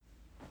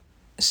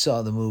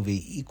saw the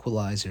movie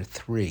Equalizer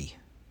 3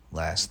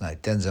 last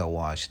night, Denzel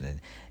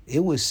Washington.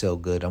 It was so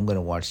good, I'm going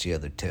to watch the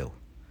other two.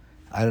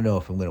 I don't know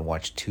if I'm going to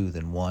watch two,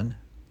 then one,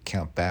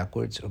 count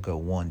backwards, or go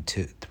one,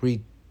 two,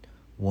 three,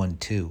 one,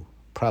 two.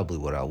 Probably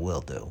what I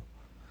will do.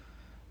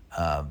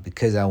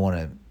 Because I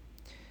want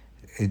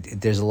to,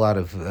 there's a lot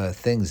of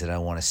things that I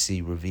want to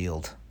see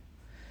revealed.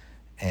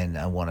 And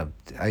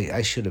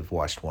I should have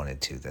watched one and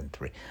two, then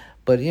three.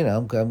 But,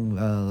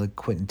 I'm like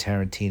Quentin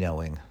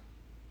Tarantinoing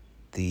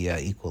the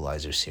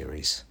Equalizer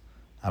series.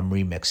 I'm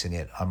remixing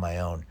it on my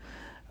own.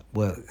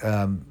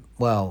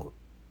 Well,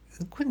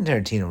 Quentin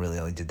Tarantino really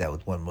only did that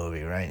with one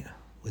movie, right?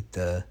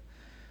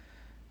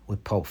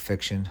 With Pulp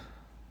Fiction.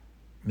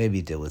 Maybe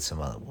he did with some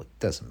other. It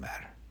doesn't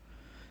matter.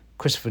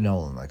 Christopher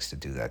Nolan likes to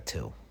do that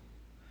too,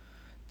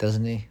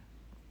 doesn't he?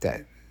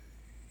 That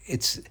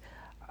it's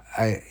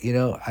I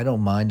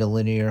don't mind a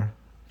linear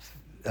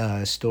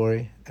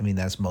story. I mean,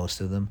 that's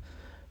most of them,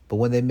 but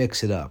when they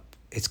mix it up,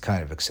 it's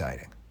kind of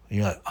exciting.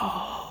 You're like,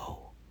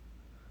 oh,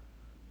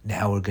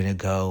 now we're gonna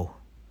go.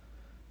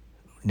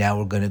 Now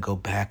we're gonna go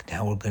back.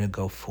 Now we're gonna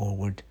go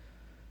forward.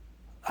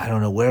 I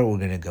don't know where we're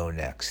gonna go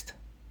next.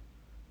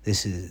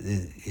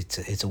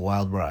 It's a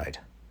wild ride.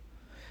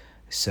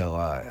 So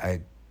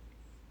I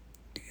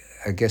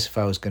guess if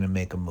I was gonna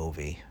make a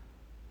movie,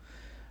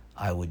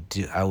 I would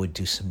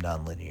do some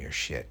nonlinear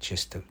shit.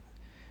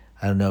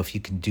 I don't know if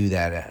you can do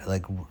that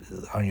like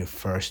on your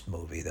first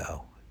movie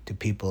though. Do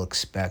people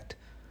expect?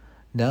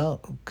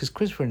 No, because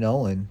Christopher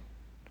Nolan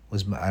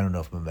I don't know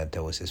if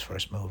Memento was his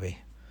first movie.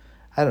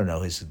 I don't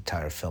know his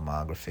entire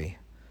filmography.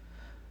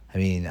 I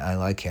mean, I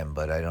like him,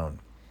 but I don't.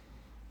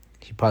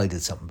 He probably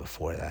did something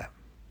before that,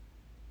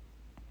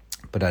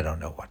 but I don't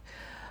know what.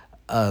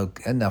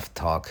 Enough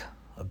talk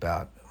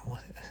about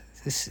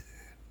this.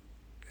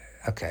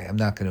 Okay, I'm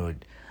not going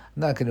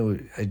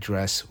to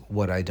address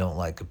what I don't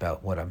like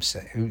about what I'm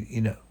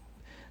saying.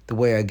 The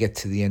way I get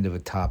to the end of a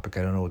topic,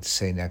 I don't know what to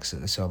say next,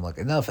 so I'm like,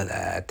 enough of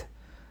that.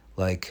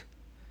 Like,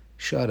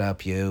 shut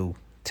up, you,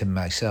 to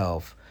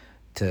myself,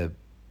 to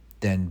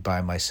then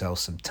buy myself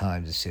some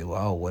time to say,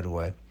 well, what do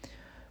I...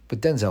 But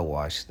Denzel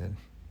Washington,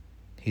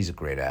 he's a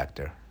great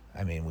actor.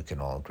 I mean, we can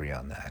all agree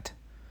on that.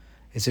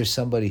 Is there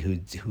somebody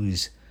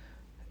who's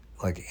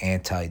like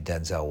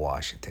anti-Denzel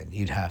Washington?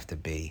 You'd have to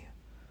be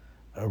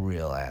a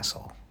real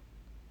asshole.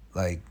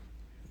 Like,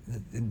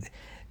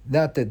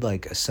 not that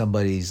like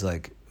somebody's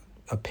like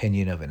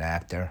opinion of an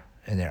actor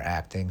and their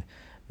acting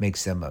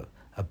makes them a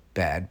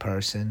bad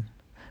person.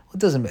 Well, it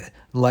doesn't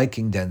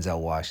liking Denzel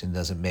Washington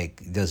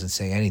doesn't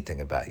say anything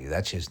about you.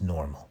 That's just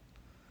normal.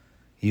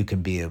 You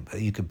can be a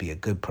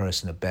good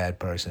person, a bad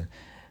person.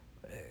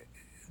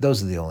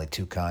 Those are the only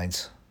two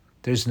kinds.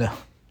 There's no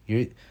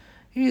you're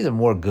either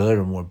more good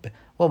or more bad.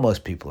 Well,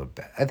 most people are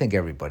bad. I think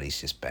everybody's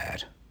just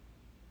bad.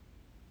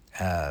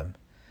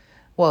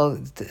 Well,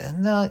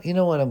 no, you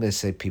know what? I'm going to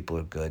say people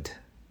are good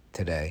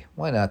today.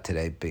 Why not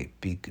today? Be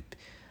good.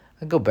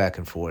 I go back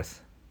and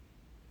forth,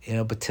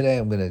 But today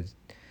I'm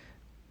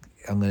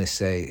gonna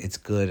say it's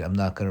good. I'm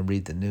not gonna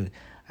read the news.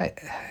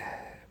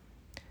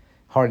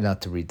 Hard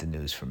not to read the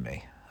news for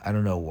me. I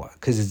don't know why,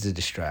 because it's a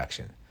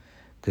distraction.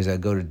 Because I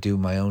go to do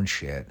my own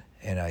shit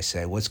and I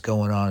say, what's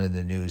going on in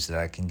the news that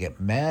I can get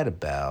mad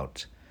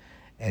about?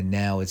 And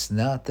now it's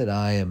not that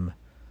I am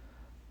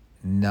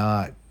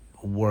not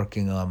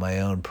working on my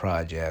own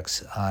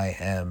projects. I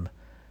am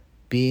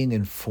being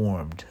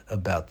informed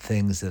about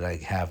things that I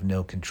have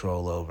no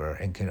control over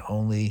and can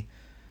only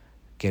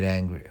get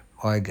angry.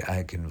 Well,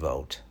 I can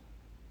vote.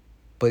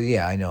 But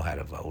yeah, I know how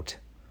to vote.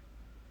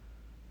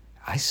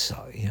 I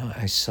saw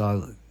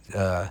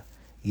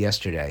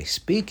yesterday,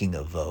 speaking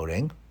of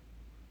voting,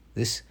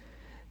 this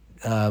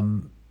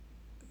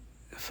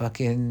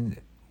fucking,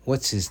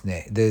 what's his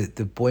name?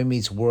 The Boy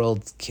Meets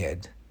World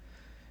kid.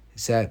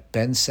 Is that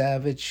Ben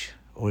Savage?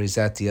 Or is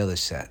that the other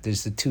Savage?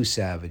 There's the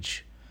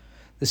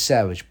the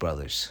Savage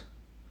brothers.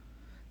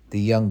 The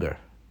younger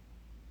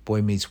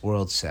Boy Meets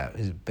World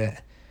Savage.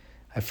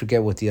 I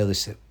forget what the other,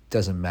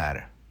 doesn't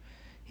matter.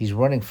 He's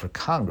running for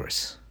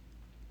Congress.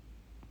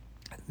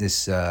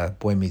 This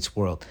Boy Meets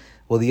World.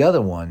 Well, the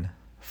other one,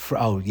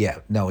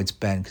 it's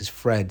Ben, because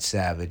Fred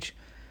Savage,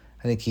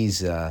 I think he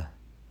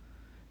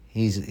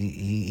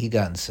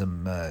got in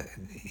some,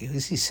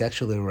 is he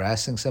sexually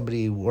harassing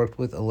somebody he worked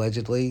with,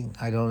 allegedly?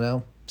 I don't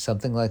know,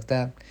 something like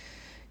that.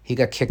 He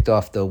got kicked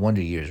off the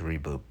Wonder Years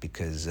reboot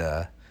because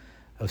of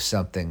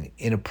something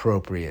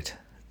inappropriate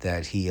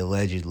that he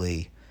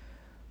allegedly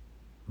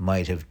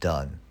might have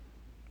done.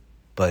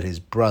 But his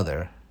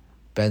brother,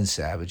 Ben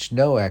Savage,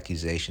 no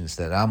accusations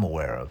that I'm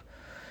aware of,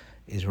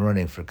 is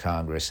running for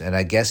Congress. And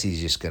I guess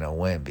he's just going to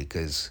win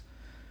because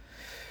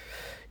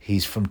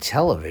he's from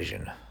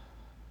television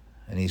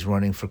and he's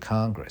running for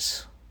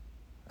Congress.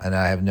 And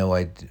I have no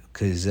idea,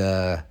 because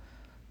my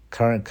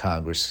current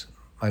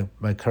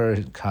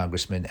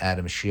congressman,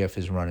 Adam Schiff,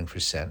 is running for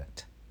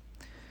Senate.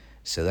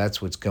 So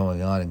that's what's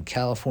going on in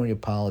California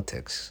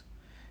politics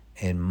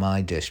in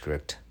my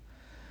district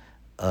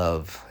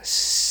of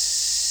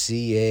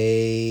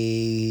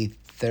CA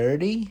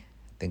 30, I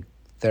think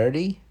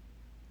 30,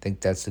 think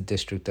that's the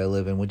district I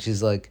live in, which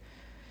is like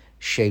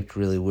shaped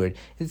really weird.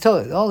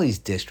 All these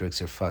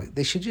districts are fuck.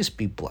 They should just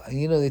be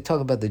they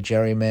talk about the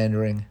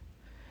gerrymandering,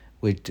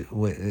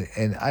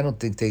 and I don't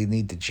think they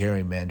need to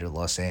gerrymander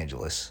Los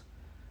Angeles,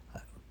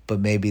 but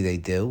maybe they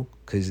do,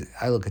 because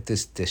I look at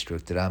this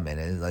district that I'm in,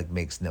 and it like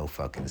makes no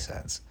fucking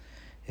sense.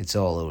 It's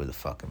all over the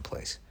fucking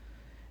place,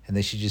 and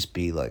they should just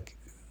be like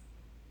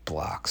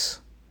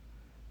blocks.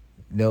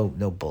 No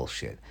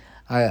bullshit.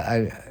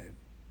 I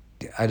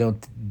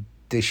don't.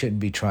 They shouldn't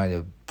be trying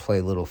to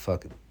play little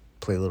fucking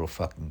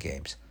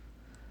games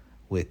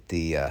with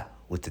the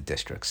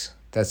districts.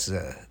 That's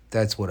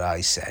what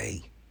I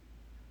say.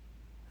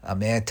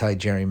 I'm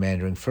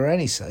anti-gerrymandering for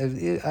any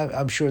side.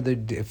 I'm sure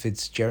that if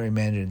it's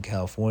gerrymandered in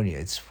California,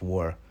 it's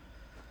for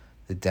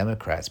the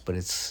Democrats, but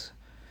there's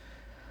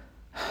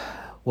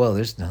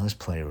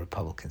plenty of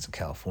Republicans in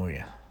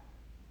California.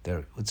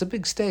 It's a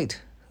big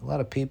state, a lot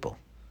of people.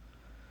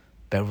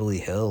 Beverly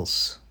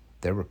Hills,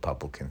 they're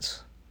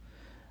Republicans.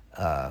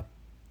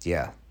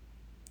 Yeah,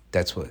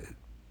 that's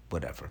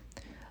whatever.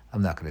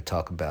 I'm not going to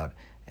talk about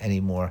any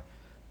more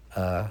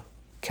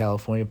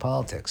California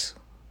politics.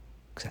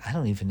 'Cause I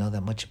don't even know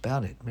that much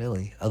about it,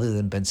 really, other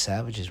than Ben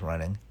Savage is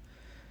running.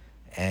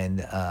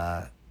 And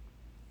I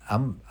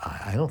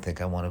don't think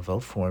I want to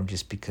vote for him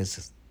just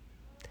because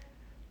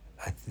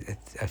I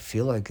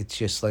feel like it's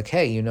just like,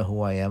 hey, you know who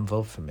I am,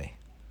 vote for me.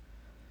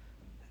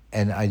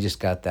 And I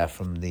just got that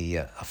from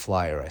a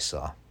flyer I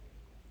saw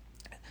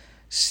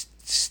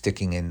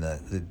sticking in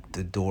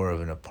the door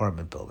of an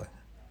apartment building.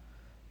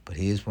 But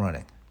he is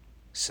running.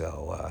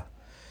 So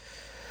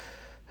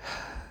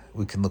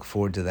we can look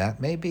forward to that,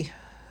 maybe.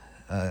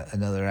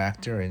 Another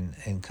actor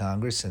in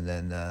Congress, and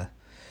then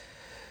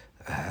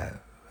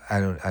I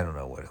don't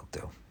know what he'll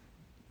do.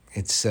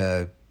 It's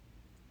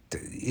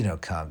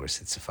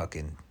Congress. It's a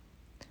fucking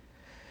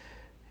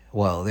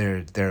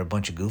they're a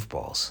bunch of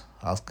goofballs.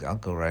 I'll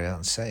go right out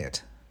and say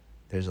it.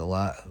 There's a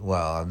lot.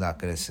 Well, I'm not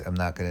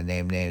gonna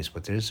name names,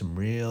 but there's some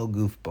real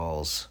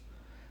goofballs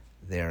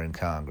there in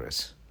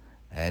Congress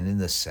and in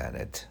the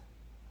Senate.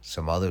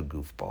 Some other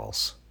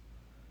goofballs.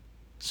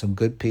 Some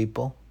good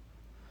people.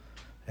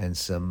 And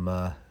some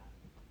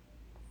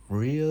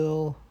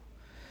real.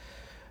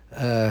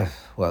 I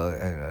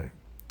don't know.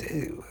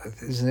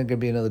 Isn't there gonna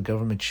be another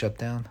government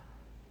shutdown?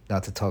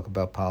 Not to talk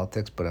about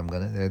politics, but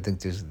I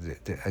think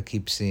I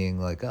keep seeing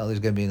like, oh, there's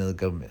gonna be another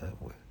government.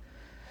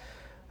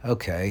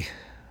 Okay,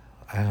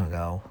 I don't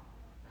know.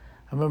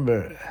 I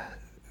remember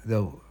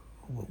though.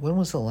 When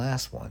was the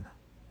last one?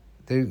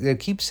 They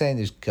keep saying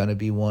there's gonna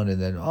be one,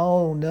 and then,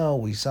 oh no,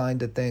 we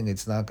signed a thing.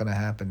 It's not gonna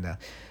happen now.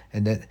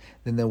 And then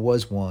there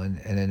was one,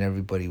 and then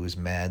everybody was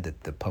mad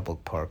that the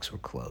public parks were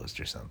closed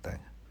or something.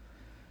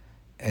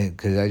 And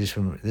because I just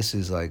remember, this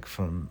is like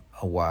from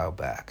a while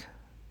back.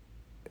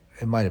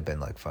 It might have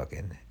been like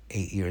fucking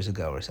 8 years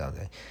ago or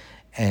something.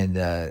 And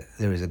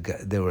there was a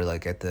guy. They were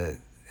like at the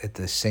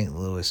St.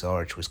 Louis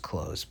Arch was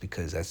closed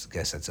because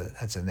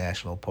that's a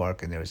national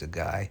park, and there was a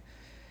guy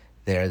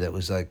there that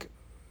was like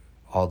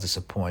all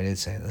disappointed,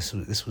 saying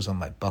this was on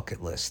my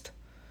bucket list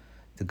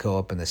to go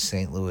up in the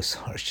St. Louis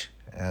Arch.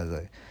 And I was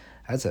like,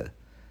 that's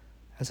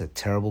a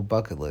terrible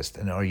bucket list.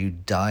 And are you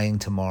dying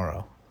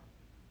tomorrow?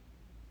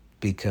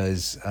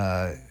 Because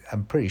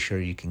I'm pretty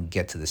sure you can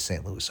get to the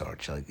St. Louis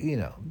Arch. Like,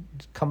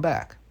 come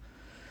back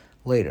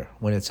later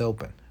when it's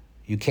open.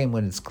 You came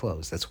when it's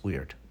closed. That's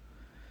weird.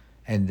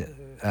 And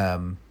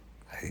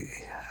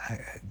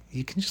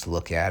you can just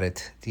look at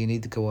it. Do you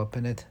need to go up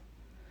in it?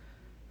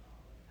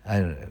 I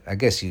don't know. I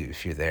guess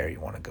if you're there, you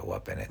want to go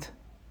up in it.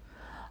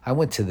 I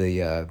went to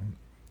the.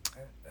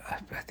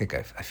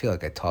 I feel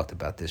like I talked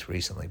about this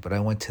recently, but I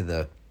went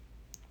to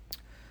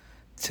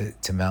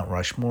Mount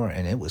Rushmore,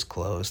 and it was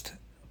closed.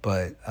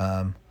 But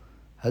I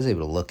was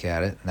able to look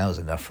at it, and that was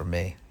enough for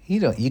me.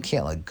 You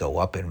can't like go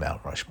up in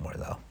Mount Rushmore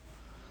though.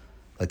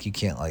 Like you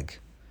can't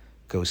like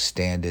go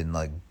stand in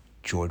like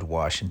George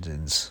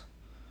Washington's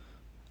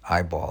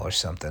eyeball or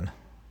something.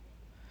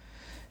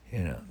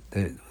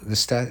 The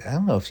I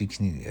don't know if you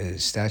can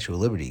Statue of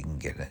Liberty.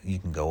 You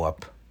can go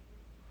up.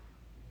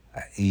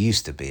 You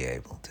used to be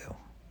able to.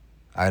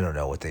 I don't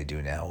know what they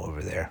do now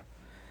over there.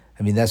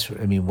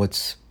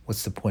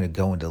 What's the point of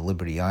going to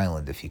Liberty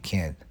Island if you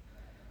can't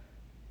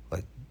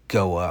like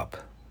go up?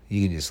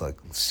 You can just like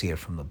see it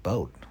from the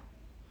boat.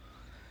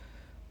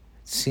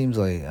 It seems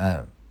like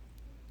I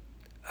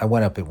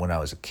went up it when I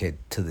was a kid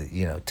to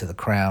the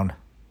Crown.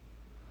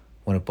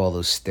 Went up all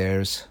those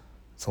stairs.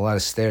 It's a lot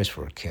of stairs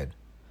for a kid.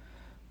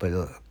 But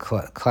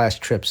class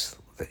trips,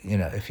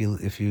 if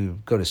you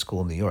go to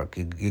school in New York,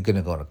 you're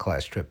gonna go on a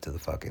class trip to the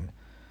fucking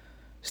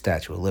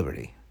Statue of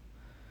Liberty.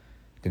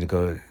 You're gonna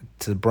go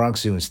to the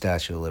Bronx Zoo and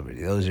Statue of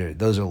Liberty.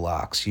 Those are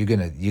locks. You're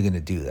gonna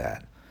do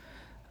that.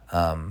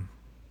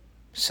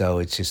 So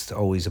it's just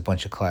always a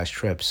bunch of class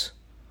trips.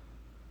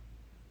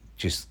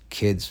 Just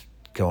kids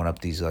going up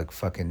these like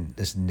fucking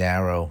this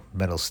narrow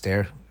metal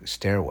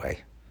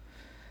stairway.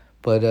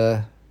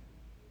 But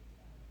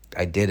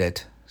I did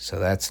it, so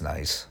that's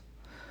nice.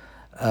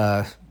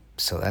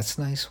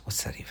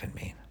 What's that even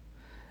mean?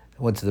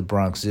 I went to the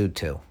Bronx Zoo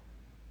too,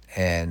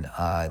 and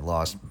I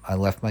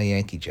left my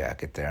Yankee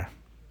jacket there,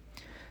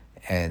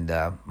 and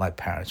my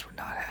parents were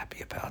not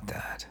happy about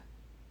that.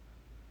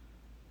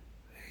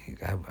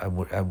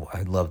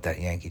 I loved that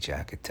Yankee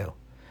jacket too,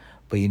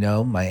 but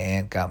my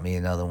aunt got me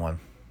another one,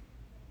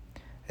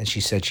 and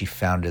she said she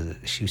found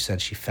it. She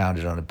said she found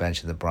it on a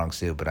bench in the Bronx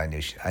Zoo, but I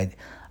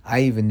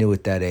even knew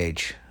at that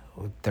age,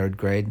 third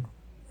grade,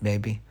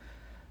 maybe.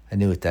 I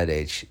knew at that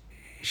age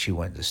she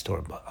went to the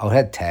store. Oh, it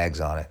had tags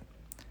on it,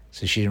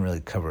 so she didn't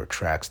really cover her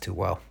tracks too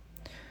well.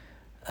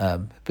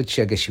 But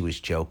I guess she was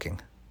joking.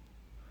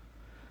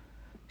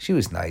 She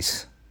was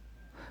nice.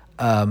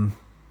 And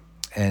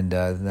then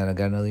I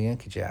got another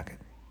Yankee jacket.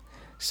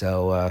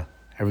 So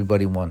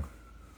everybody won.